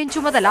സെക്ടറിന്റെയും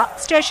ചുമതല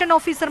സ്റ്റേഷൻ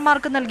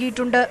ഓഫീസർമാർക്ക്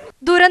നൽകിയിട്ടുണ്ട്.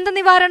 ദുരന്ത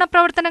നിവാരണ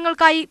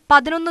പ്രവർത്തനങ്ങൾക്കായി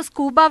 11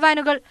 scuba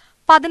വാനുകൾ,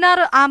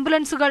 16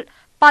 ആംബുലൻസുകൾ,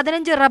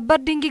 15 rubber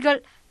ഡിങ്കികൾ,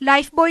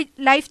 life boy,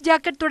 life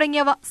jacket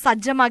തുടങ്ങിയവ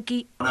സജ്ജമാക്കി.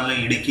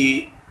 ഇടുക്കി,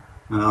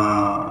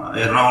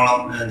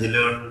 എറണാകുളം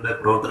ജില്ലകളുടെ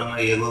പ്രവർത്തനങ്ങൾ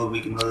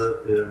ഏകോപിപ്പിക്കുന്നത്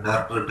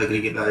ഡയറക്ടർ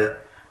ടെക്നിക്കലായ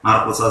ആർ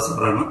പ്രസാദ്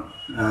സാറാണ്.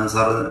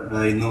 സാറ്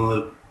ഇന്നു മുതൽ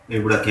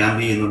ഇവിടെ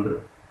ക്യാമ്പ് ചെയ്യുന്നുണ്ട്.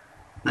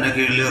 അതിന്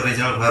കീഴിൽ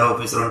റീജിയണൽ ഫയർ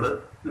ഓഫീസറുണ്ട്.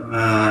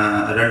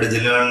 2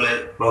 ജില്ലകളിലെ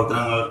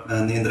പ്രവർത്തനങ്ങൾ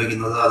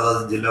നിയന്ത്രിക്കുന്നത്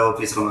അതാത് ജില്ലാ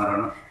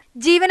ഓഫീസർമാരാണ്.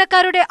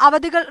 ജീവനക്കാരുടെ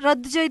അവധികൾ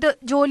റദ്ദു ചെയ്ത്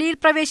ജോലിയിൽ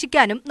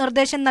പ്രവേശിക്കാനും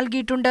നിർദ്ദേശം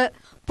നൽകിയിട്ടുണ്ട്.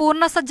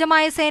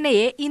 പൂർണ്ണസജ്ജമായ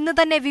സേനയെ ഇന്ന്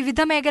തന്നെ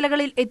വിവിധ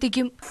മേഖലകളിൽ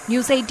എത്തിക്കും.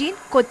 ന്യൂസ് 18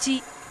 കൊച്ചി.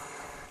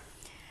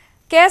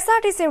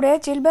 കെഎസ്ആർടിസിയുടെ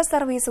ചിൽ ബസ്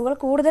സർവീസുകൾ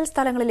കൂടുതൽ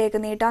സ്ഥലങ്ങളിലേക്ക്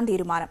നീട്ടാൻ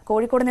തീരുമാനം.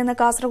 കോഴിക്കോട് നിന്ന്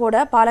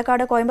കാസർഗോഡ്,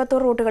 പാലക്കാട്,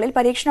 കോയമ്പത്തൂർ റൂട്ടുകളിൽ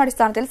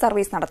പരീക്ഷണാടിസ്ഥാനത്തിൽ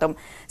സർവീസ് നടത്തും.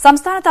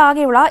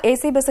 സംസ്ഥാനത്താകെയുള്ള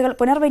AC ബസ്സുകൾ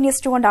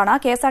പുനർവിന്യസിച്ചുകൊണ്ടാണ്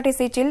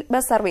കെഎസ്ആർടിസി ചിൽ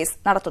ബസ് സർവീസ്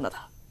നടത്തുന്നത്.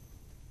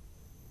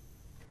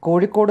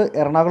 കോഴിക്കോട്,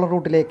 എറണാകുളം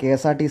റൂട്ടിലെ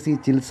KSRTC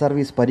ചിൽ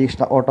സർവീസ്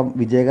പരീക്ഷണ ഓട്ടം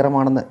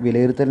വിജയകരമാണെന്ന്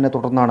വിലയിരുത്തലിനെ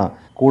തുടർന്നാണ്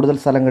കൂടുതൽ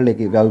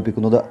സ്ഥലങ്ങളിലേക്ക്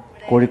വ്യാപിപ്പിക്കുന്നത്.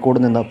 കോഴിക്കോട്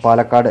നിന്ന്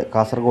പാലക്കാട്,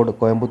 കാസർഗോഡ്,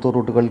 കോയമ്പത്തൂർ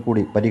റൂട്ടുകളിൽ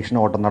കൂടി പരീക്ഷണ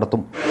ഓട്ടം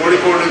നടത്തും.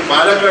 കോഴിക്കോട്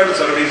പാലക്കാട്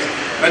സർവീസ്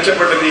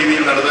മെച്ചപ്പെട്ട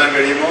രീതിയിൽ നടത്താൻ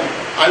കഴിയുമോ,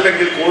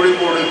 അല്ലെങ്കിൽ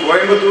കോഴിക്കോട്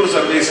കോയമ്പത്തൂർ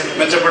സർവീസ്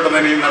മെച്ചപ്പെട്ട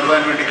നിലയിൽ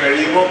നടത്താൻ വേണ്ടി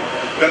കഴിയുമോ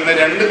എന്ന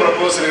 2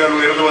 പ്രപ്പോസലുകൾ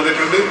ഉയർന്നു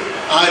വന്നിട്ടുണ്ട്.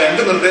 ആ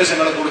 2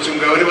 നിർദ്ദേശങ്ങളെ കുറിച്ചും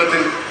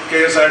ഗൗരവത്തിൽ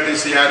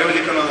KSRTC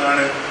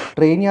ആലോചിക്കുന്നതാണ്.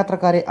 ട്രെയിൻ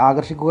യാത്രക്കാരെ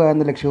ആകർഷിക്കുക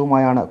എന്ന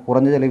ലക്ഷ്യവുമായാണ്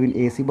കുറഞ്ഞ ചെലവിൽ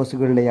AC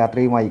ബസ്സുകളിലെ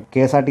യാത്രയുമായി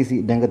KSRTC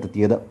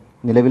രംഗത്തെത്തിയത്.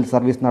 നിലവിൽ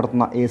സർവീസ്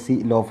നടത്തുന്ന AC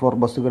ലോ ഫ്ലോർ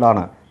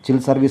ബസ്സുകളാണ് ചിൽ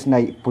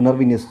സർവീസിനായി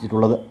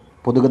പുനർവിന്യസിച്ചിട്ടുള്ളത്.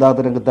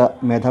 പൊതുഗതാഗത രംഗത്ത്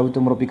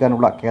മേധാവിത്വം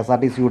ഉറപ്പിക്കാനുള്ള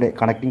KSRTCയുടെ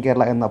കണക്റ്റിംഗ്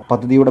കേരള എന്ന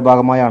പദ്ധതിയുടെ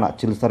ഭാഗമായാണ്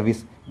ചിൽ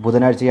സർവീസ്.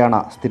 ബുധനാഴ്ചയാണ്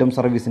സ്ഥിരം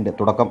സർവീസിന്റെ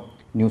തുടക്കം.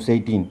 ന്യൂസ്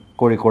 18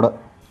 കോഴിക്കോട്.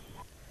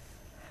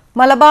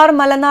 മലബാർ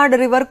മലനാട്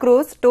റിവർ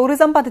ക്രൂസ്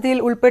ടൂറിസം പദ്ധതിയിൽ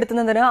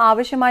ഉൾപ്പെടുത്തുന്നതിന്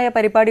ആവശ്യമായ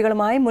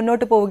പരിപാടികളുമായി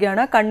മുന്നോട്ടു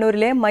പോവുകയാണ്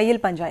കണ്ണൂരിലെ മയ്യിൽ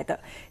പഞ്ചായത്ത്.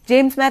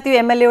 ജെയിംസ് മാത്യു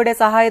MLAയുടെ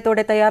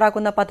സഹായത്തോടെ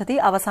തയ്യാറാക്കുന്ന പദ്ധതി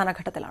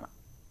അവസാനഘട്ടത്തിലാണ്.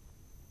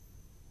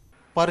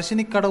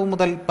 പറശ്ശിനിക്കടവ്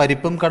മുതൽ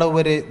പരിപ്പംകടവ്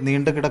വരെ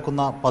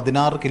നീണ്ടുകിടക്കുന്ന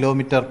 16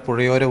 കിലോമീറ്റർ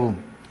പുഴയോരവും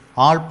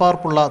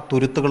ആൾപ്പാർപ്പുള്ള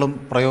തുരുത്തുകളും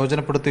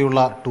പ്രയോജനപ്പെടുത്തിയുള്ള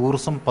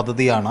ടൂറിസം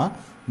പദ്ധതിയാണ്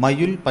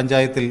മയ്യിൽ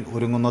പഞ്ചായത്തിൽ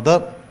ഒരുങ്ങുന്നത്.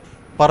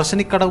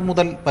 പറശ്ശിനിക്കടവ്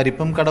മുതൽ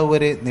പരിപ്പംകടവ്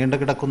വരെ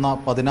നീണ്ടുകിടക്കുന്ന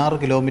 16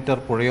 കിലോമീറ്റർ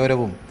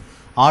പുഴയോരവും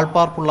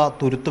ആൾപ്പാർപ്പുള്ള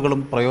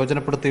തുരുത്തുകളും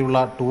പ്രയോജനപ്പെടുത്തിയുള്ള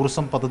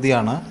ടൂറിസം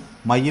പദ്ധതിയാണ്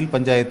മയ്യിൽ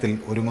പഞ്ചായത്തിൽ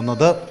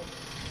ഒരുങ്ങുന്നത്.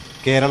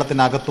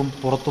 കേരളത്തിനകത്തും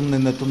പുറത്തും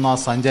നിന്നെത്തുന്ന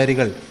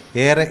സഞ്ചാരികൾ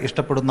ഏറെ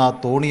ഇഷ്ടപ്പെടുന്ന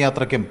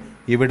തോണിയാത്രയ്ക്കും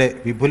ഇവിടെ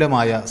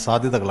വിപുലമായ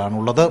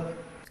സാധ്യതകളാണുള്ളത്.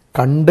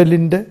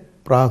 കണ്ടലിൻ്റെ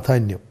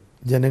പ്രാധാന്യം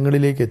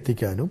ജനങ്ങളിലേക്ക്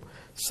എത്തിക്കാനും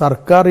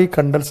സർക്കാർ ഈ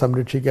കണ്ടൽ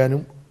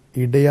സംരക്ഷിക്കാനും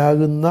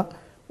ഇടയാകുന്ന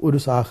ഒരു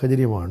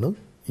സാഹചര്യമാണ്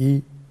ഈ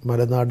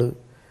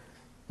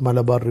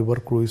Malabar river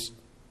cruise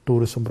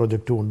tourism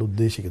project കൊണ്ട്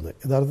ഉദ്ദേശിക്കുന്നത്.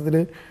 യഥാർത്ഥത്തിൽ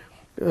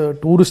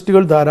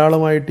ടൂറിസ്റ്റുകൾ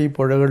ധാരാളമായിട്ട് ഈ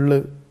പുഴകളിൽ,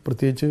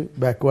 പ്രത്യേകിച്ച്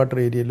ബാക്ക് വാട്ടർ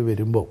ഏരിയയിൽ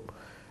വരുമ്പോൾ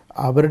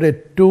അവരുടെ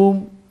ഏറ്റവും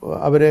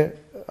അവരെ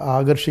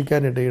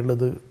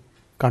ആകർഷിക്കാനിടയുള്ളത്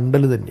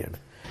കണ്ടൽ തന്നെയാണ്.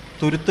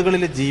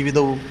 തുരുത്തുകളിലെ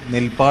ജീവിതവും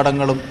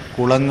നെൽപ്പാടങ്ങളും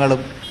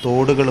കുളങ്ങളും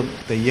തോടുകളും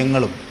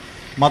തെയ്യങ്ങളും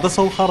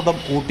മതസൗഹാർദ്ദം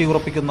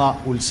ഊട്ടിയുറപ്പിക്കുന്ന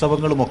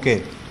ഉത്സവങ്ങളുമൊക്കെ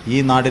ഈ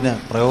നാടിന്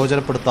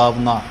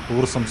പ്രയോജനപ്പെടുത്താവുന്ന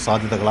ടൂറിസം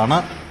സാധ്യതകളാണ്.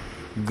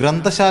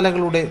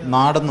 ഗ്രന്ഥശാലകളുടെ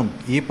നാടെന്നും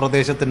ഈ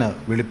പ്രദേശത്തിന്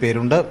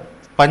വിളിപ്പേരുണ്ട്.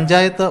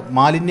 പഞ്ചായത്ത്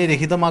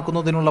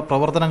മാലിന്യരഹിതമാക്കുന്നതിനുള്ള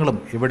പ്രവർത്തനങ്ങളും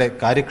ഇവിടെ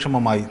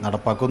കാര്യക്ഷമമായി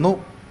നടപ്പാക്കുന്നു.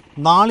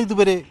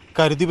 നാളിതുവരെ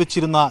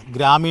കരുതിവച്ചിരുന്ന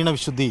ഗ്രാമീണ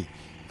വിശുദ്ധി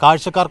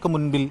കാഴ്ചക്കാർക്ക്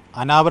മുൻപിൽ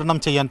അനാവരണം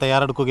ചെയ്യാൻ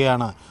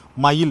തയ്യാറെടുക്കുകയാണ്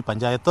മയ്യിൽ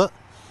പഞ്ചായത്ത്.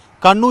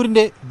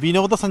 കണ്ണൂരിൻ്റെ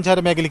വിനോദസഞ്ചാര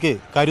മേഖലയ്ക്ക്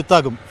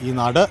കരുത്താകും ഈ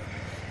നാട്.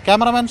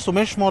 Cameraman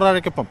Sumesh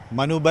മോറാഴയ്ക്കൊപ്പം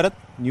Manu Bharat,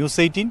 news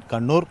 18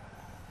 Kannur.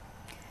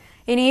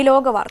 ഇനി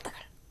ലോകവാർത്തകൾ.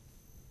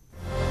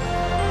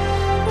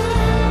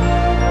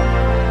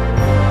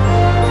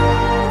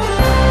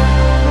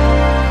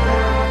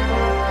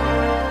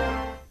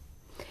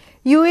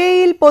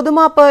 UAEയിൽ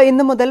പൊതുമാപ്പ്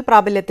ഇന്നു മുതൽ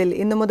പ്രാബല്യത്തിൽ.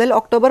 ഇന്നു മുതൽ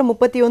ഒക്ടോബർ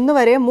 31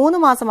 വരെ 3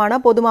 മാസമാണ്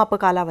പൊതുമാപ്പ്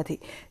കാലാവധി.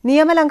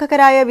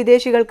 നിയമലംഘകരായ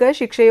വിദേശികൾക്ക്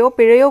ശിക്ഷയോ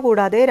പിഴയോ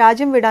കൂടാതെ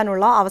രാജ്യം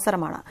വിടാനുള്ള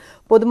അവസരമാണ്.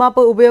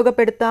 പൊതുമാപ്പ്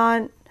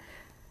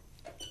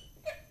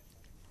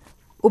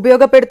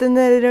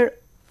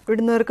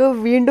ഉപയോഗപ്പെടുത്തുന്നവർക്ക്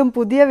വീണ്ടും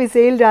പുതിയ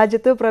വിസയിൽ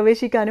രാജ്യത്ത്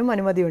പ്രവേശിക്കാനും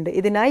അനുമതിയുണ്ട്.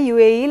 ഇതിനായി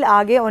UAEയിൽ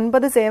ആകെ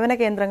 9 സേവന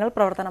കേന്ദ്രങ്ങൾ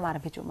പ്രവർത്തനം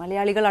ആരംഭിച്ചു.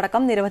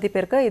 മലയാളികളടക്കം നിരവധി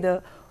പേർക്ക് ഇത്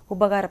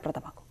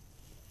ഉപകാരപ്രദമാകും.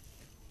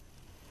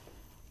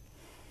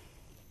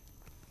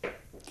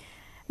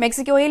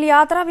 മെക്സിക്കോയിൽ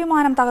യാത്രാ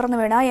വിമാനം തകർന്നു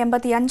വീണ്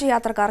 85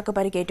 യാത്രക്കാർക്ക്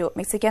പരിക്കേറ്റു.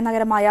 മെക്സിക്കൻ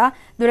നഗരമായ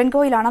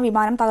ദുരൻഗോയിലാണ്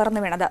വിമാനം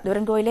തകർന്നു വീണത്.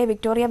 ദുരൻഗോയിലെ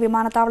വിക്ടോറിയ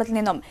വിമാനത്താവളത്തിൽ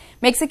നിന്നും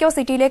മെക്സിക്കോ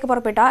സിറ്റിയിലേക്ക്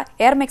പുറപ്പെട്ട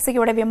എയർ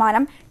മെക്സിക്കോയുടെ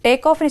വിമാനം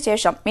ടേക്ക് ഓഫിന്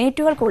ശേഷം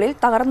മിനിറ്റുകൾക്കുള്ളിൽ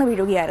തകർന്നു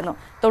വീഴുകയായിരുന്നു.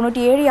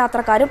 97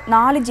 യാത്രക്കാരും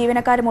 4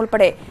 ജീവനക്കാരും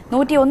ഉൾപ്പെടെ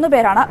 101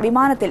 പേരാണ്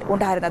വിമാനത്തിൽ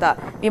ഉണ്ടായിരുന്നത്.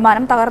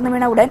 വിമാനം തകർന്നു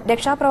വീണ ഉടൻ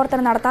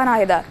രക്ഷാപ്രവർത്തനം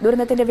നടത്താനായത്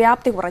ദുരന്തത്തിന്റെ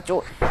വ്യാപ്തി കുറച്ചു.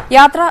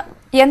 യാത്ര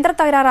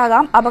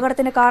യന്ത്രത്തകരാറാകാം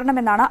അപകടത്തിന്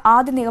കാരണമെന്നാണ്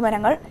ആദ്യ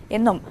നിഗമനങ്ങൾ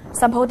എന്നും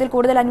സംഭവത്തിൽ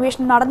കൂടുതൽ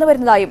അന്വേഷണം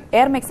നടന്നുവരുന്നതായും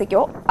എയർ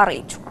മെക്സിക്കോ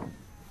അറിയിച്ചു.